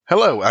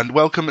Hello, and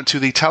welcome to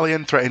the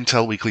Italian Threat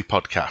Intel Weekly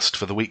podcast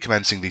for the week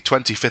commencing the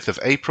 25th of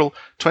April,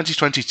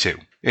 2022.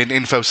 In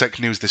InfoSec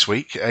news this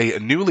week, a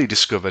newly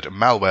discovered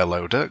malware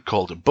loader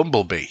called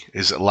Bumblebee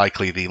is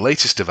likely the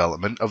latest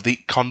development of the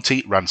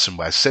Conti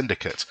ransomware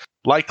syndicate,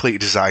 likely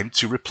designed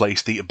to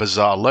replace the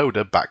Bazaar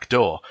loader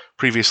backdoor,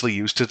 previously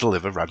used to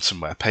deliver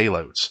ransomware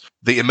payloads.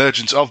 The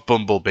emergence of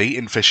Bumblebee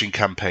in phishing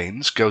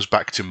campaigns goes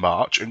back to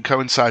March and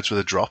coincides with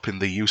a drop in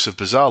the use of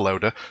Bazaar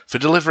loader for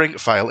delivering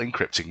file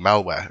encrypting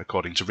malware,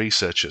 according to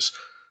researchers.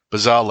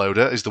 Bazaar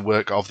loader is the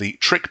work of the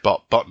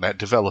TrickBot botnet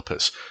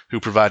developers, who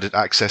provided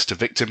access to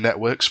victim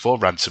networks for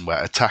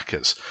ransomware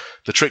attackers.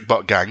 The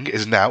TrickBot gang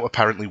is now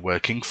apparently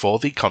working for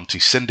the Conti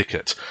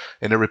syndicate.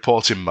 In a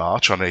report in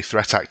March on a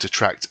threat actor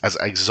tracked as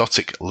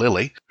Exotic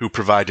Lily, who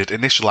provided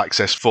initial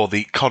access for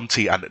the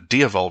Conti and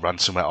Diavol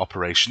ransomware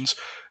operations,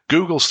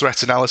 Google's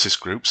threat analysis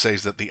group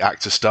says that the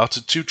actor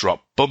started to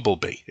drop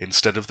Bumblebee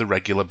instead of the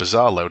regular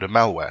Bazaar loader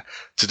malware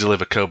to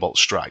deliver Cobalt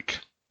Strike.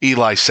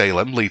 Eli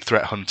Salem, lead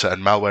threat hunter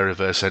and malware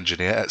reverse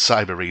engineer at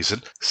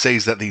Cybereason,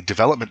 says that the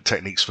development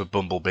techniques for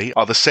Bumblebee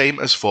are the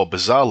same as for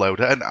Bazaar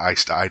loader and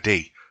Iced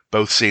ID,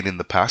 both seen in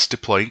the past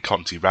deploying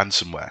Conti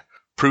ransomware.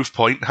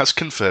 Proofpoint has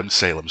confirmed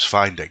Salem's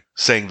finding,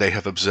 saying they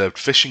have observed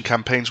phishing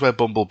campaigns where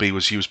Bumblebee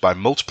was used by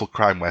multiple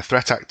crimeware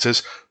threat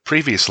actors,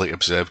 previously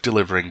observed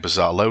delivering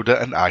Bazaar loader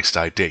and Iced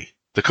ID.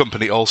 The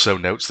company also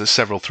notes that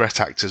several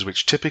threat actors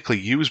which typically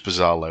use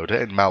Bazaar loader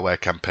in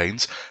malware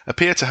campaigns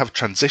appear to have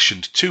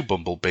transitioned to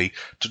Bumblebee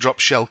to drop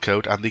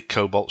shellcode and the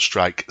Cobalt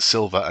Strike,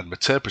 Silver and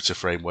Meterpreter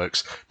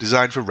frameworks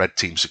designed for red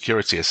team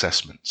security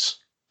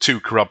assessments. To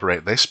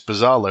corroborate this,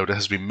 Bazaar loader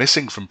has been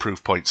missing from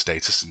Proofpoint's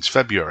data since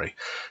February.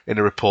 In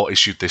a report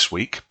issued this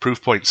week,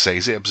 Proofpoint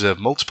says it observed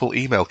multiple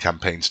email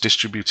campaigns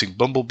distributing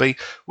Bumblebee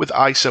with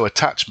ISO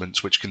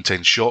attachments which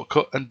contain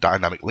shortcut and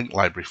dynamic link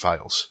library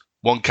files.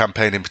 One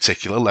campaign in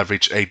particular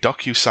leveraged a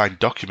DocuSign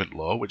document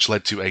law which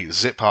led to a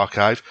zip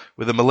archive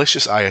with a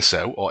malicious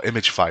ISO or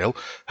image file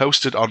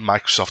hosted on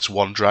Microsoft's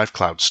OneDrive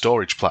cloud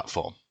storage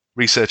platform.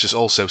 Researchers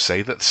also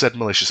say that said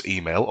malicious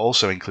email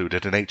also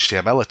included an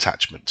HTML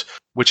attachment,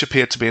 which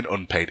appeared to be an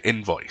unpaid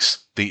invoice.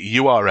 The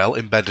URL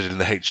embedded in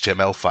the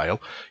HTML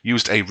file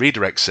used a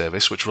redirect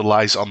service which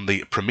relies on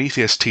the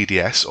Prometheus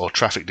TDS or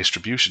Traffic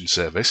Distribution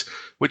Service,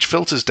 which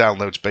filters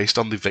downloads based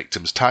on the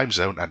victim's time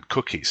zone and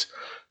cookies.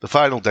 The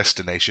final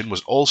destination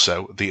was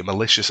also the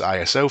malicious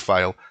ISO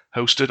file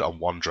hosted on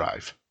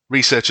OneDrive.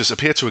 Researchers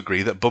appear to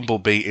agree that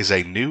Bumblebee is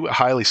a new,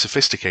 highly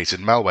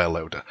sophisticated malware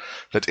loader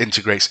that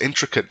integrates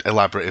intricate,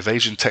 elaborate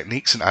evasion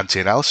techniques and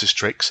anti-analysis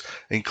tricks,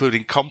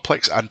 including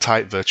complex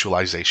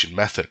anti-virtualization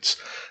methods.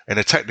 In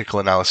a technical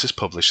analysis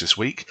published this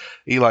week,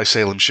 Eli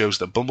Salem shows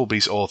that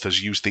Bumblebee's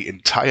authors used the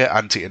entire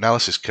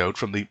anti-analysis code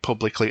from the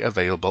publicly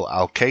available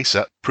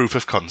Alcasa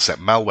proof-of-concept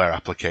malware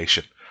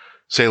application.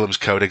 Salem's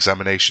code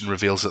examination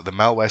reveals that the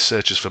malware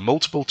searches for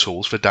multiple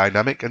tools for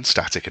dynamic and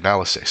static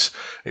analysis.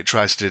 It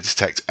tries to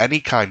detect any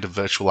kind of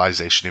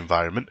virtualization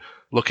environment,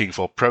 looking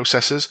for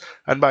processors,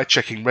 and by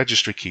checking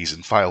registry keys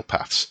and file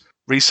paths.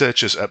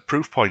 Researchers at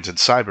Proofpoint and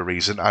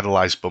Cybereason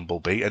analyzed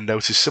Bumblebee and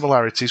noticed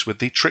similarities with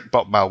the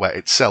TrickBot malware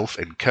itself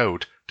in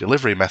code,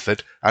 delivery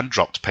method, and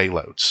dropped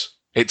payloads.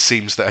 It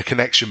seems that a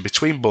connection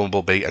between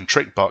Bumblebee and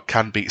TrickBot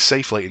can be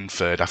safely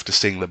inferred after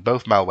seeing that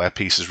both malware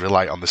pieces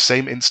rely on the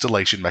same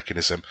installation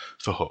mechanism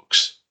for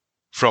hooks.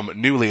 From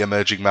newly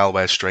emerging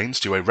malware strains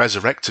to a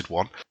resurrected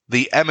one,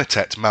 the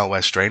Emotet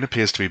malware strain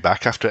appears to be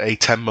back after a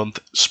 10-month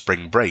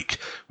spring break,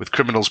 with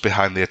criminals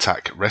behind the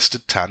attack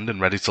rested, tanned, and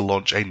ready to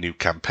launch a new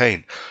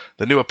campaign.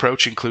 The new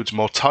approach includes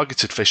more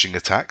targeted phishing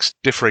attacks,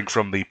 differing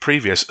from the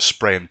previous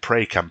spray and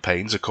pray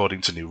campaigns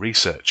according to new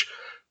research.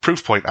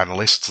 Proofpoint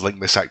analysts link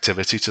this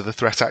activity to the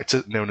threat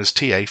actor known as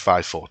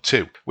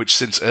TA542, which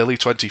since early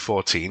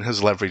 2014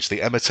 has leveraged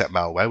the Emotet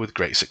malware with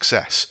great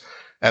success.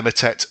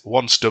 Emotet,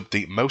 once dubbed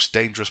the most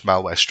dangerous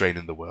malware strain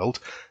in the world,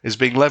 is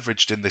being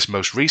leveraged in this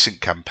most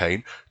recent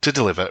campaign to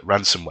deliver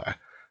ransomware.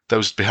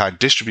 Those behind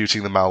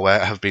distributing the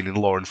malware have been in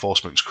law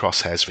enforcement's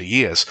crosshairs for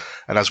years,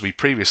 and as we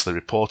previously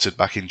reported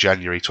back in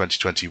January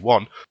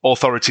 2021,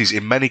 authorities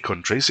in many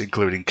countries,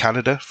 including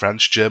Canada,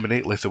 France,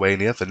 Germany,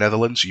 Lithuania, the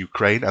Netherlands,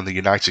 Ukraine, and the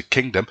United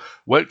Kingdom,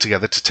 worked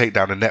together to take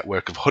down a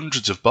network of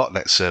hundreds of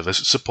botnet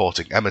servers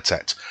supporting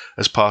Emotet,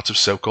 as part of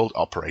so-called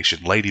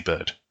Operation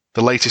Ladybird.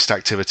 The latest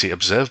activity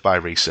observed by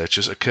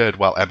researchers occurred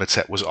while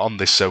Emotet was on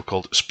this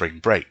so-called spring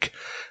break.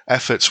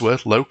 Efforts were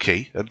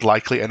low-key and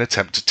likely an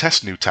attempt to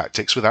test new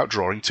tactics without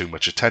drawing too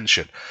much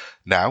attention.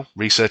 Now,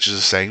 researchers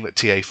are saying that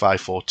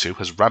TA542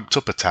 has ramped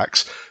up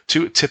attacks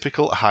to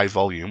typical high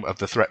volume of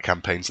the threat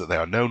campaigns that they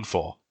are known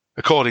for.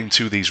 According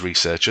to these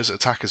researchers,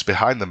 attackers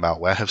behind the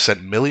malware have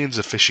sent millions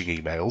of phishing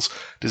emails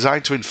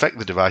designed to infect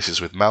the devices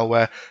with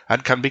malware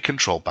and can be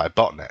controlled by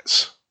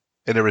botnets.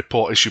 In a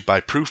report issued by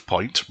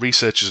Proofpoint,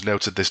 researchers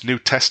noted this new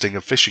testing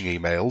of phishing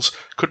emails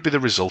could be the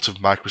result of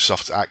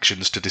Microsoft's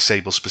actions to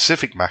disable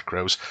specific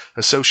macros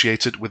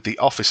associated with the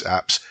Office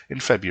apps in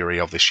February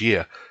of this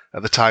year.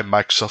 At the time,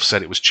 Microsoft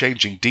said it was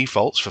changing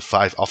defaults for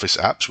 5 Office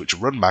apps which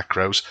run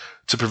macros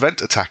to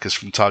prevent attackers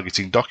from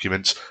targeting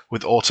documents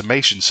with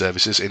automation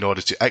services in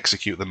order to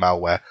execute the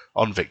malware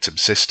on victim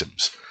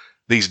systems.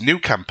 These new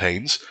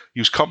campaigns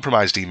use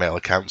compromised email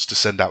accounts to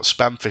send out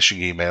spam phishing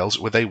emails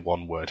with a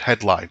one-word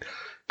headline,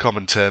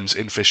 common terms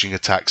in phishing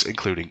attacks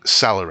including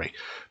salary,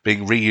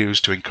 being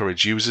reused to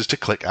encourage users to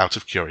click out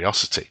of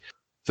curiosity.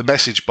 The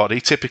message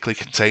body typically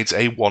contains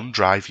a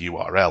OneDrive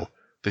URL.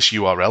 This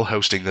URL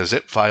hosting a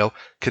zip file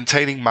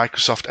containing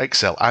Microsoft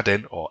Excel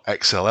add-in or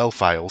XLL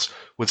files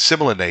with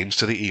similar names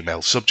to the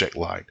email subject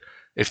line.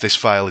 If this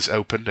file is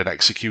opened and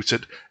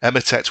executed,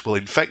 Emotet will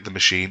infect the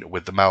machine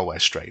with the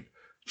malware strain.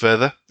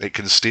 Further, it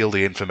can steal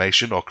the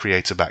information or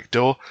create a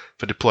backdoor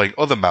for deploying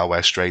other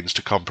malware strains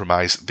to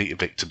compromise the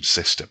victim's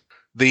system.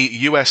 The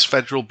US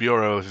Federal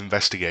Bureau of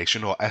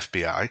Investigation, or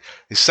FBI,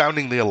 is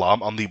sounding the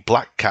alarm on the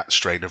Black Cat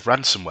strain of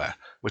ransomware,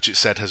 which it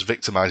said has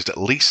victimized at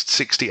least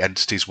 60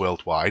 entities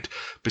worldwide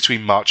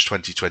between March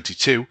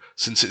 2022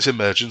 since its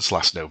emergence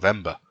last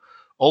November.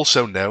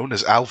 Also known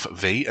as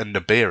ALPH-V and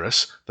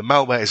Naberus, the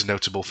malware is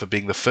notable for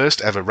being the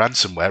first ever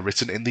ransomware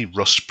written in the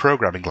Rust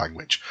programming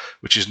language,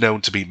 which is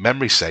known to be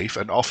memory safe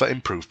and offer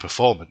improved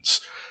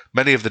performance.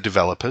 Many of the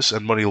developers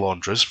and money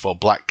launderers for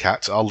Black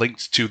Cat are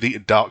linked to the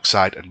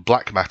DarkSide and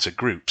Black Matter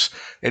groups,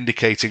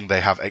 indicating they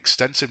have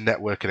extensive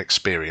networking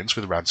experience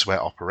with ransomware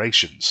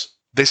operations.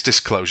 This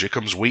disclosure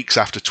comes weeks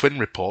after twin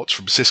reports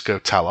from Cisco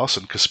Talos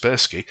and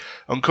Kaspersky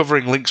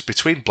uncovering links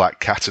between Black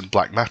Cat and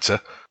Black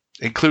Matter,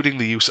 including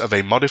the use of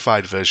a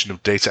modified version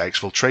of data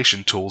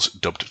exfiltration tools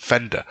dubbed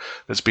Fender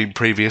that's been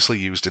previously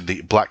used in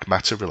the Black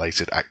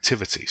Matter-related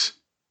activities.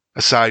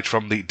 Aside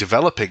from the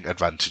developing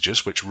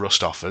advantages which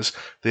Rust offers,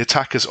 the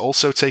attackers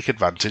also take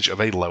advantage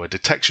of a lower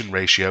detection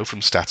ratio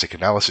from static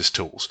analysis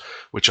tools,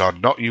 which are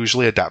not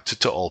usually adapted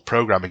to all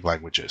programming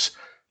languages.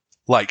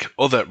 Like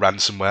other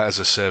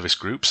ransomware-as-a-service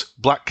groups,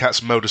 Black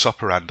Cat's modus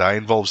operandi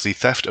involves the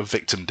theft of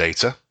victim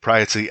data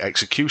prior to the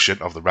execution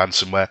of the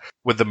ransomware,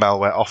 with the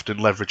malware often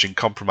leveraging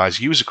compromised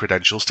user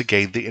credentials to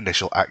gain the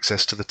initial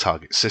access to the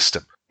target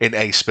system. In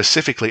a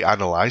specifically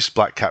analyzed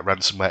Black Cat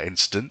ransomware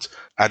incident,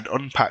 an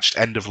unpatched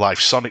end-of-life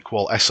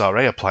SonicWall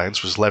SRA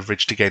appliance was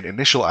leveraged to gain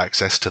initial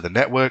access to the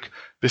network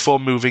before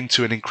moving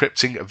to an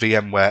encrypting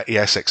VMware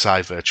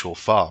ESXi virtual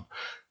farm.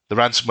 The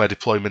ransomware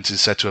deployment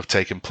is said to have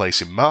taken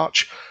place in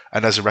March,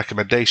 and as a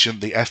recommendation,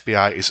 the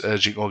FBI is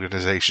urging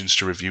organizations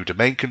to review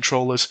domain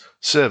controllers,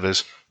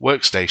 servers,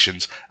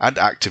 workstations, and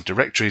Active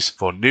Directories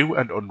for new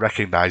and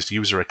unrecognized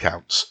user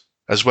accounts,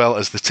 as well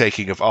as the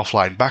taking of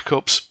offline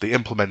backups, the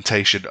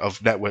implementation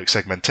of network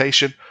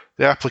segmentation,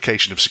 the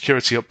application of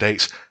security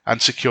updates,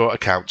 and secure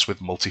accounts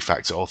with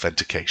multi-factor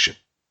authentication.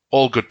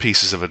 All good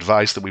pieces of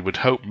advice that we would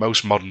hope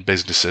most modern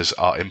businesses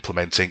are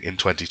implementing in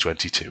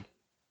 2022.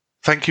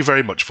 Thank you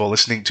very much for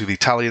listening to the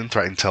Italian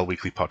Threat Intel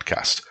Weekly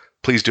Podcast.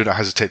 Please do not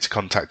hesitate to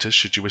contact us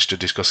should you wish to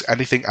discuss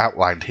anything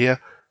outlined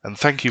here, and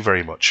thank you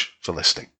very much for listening.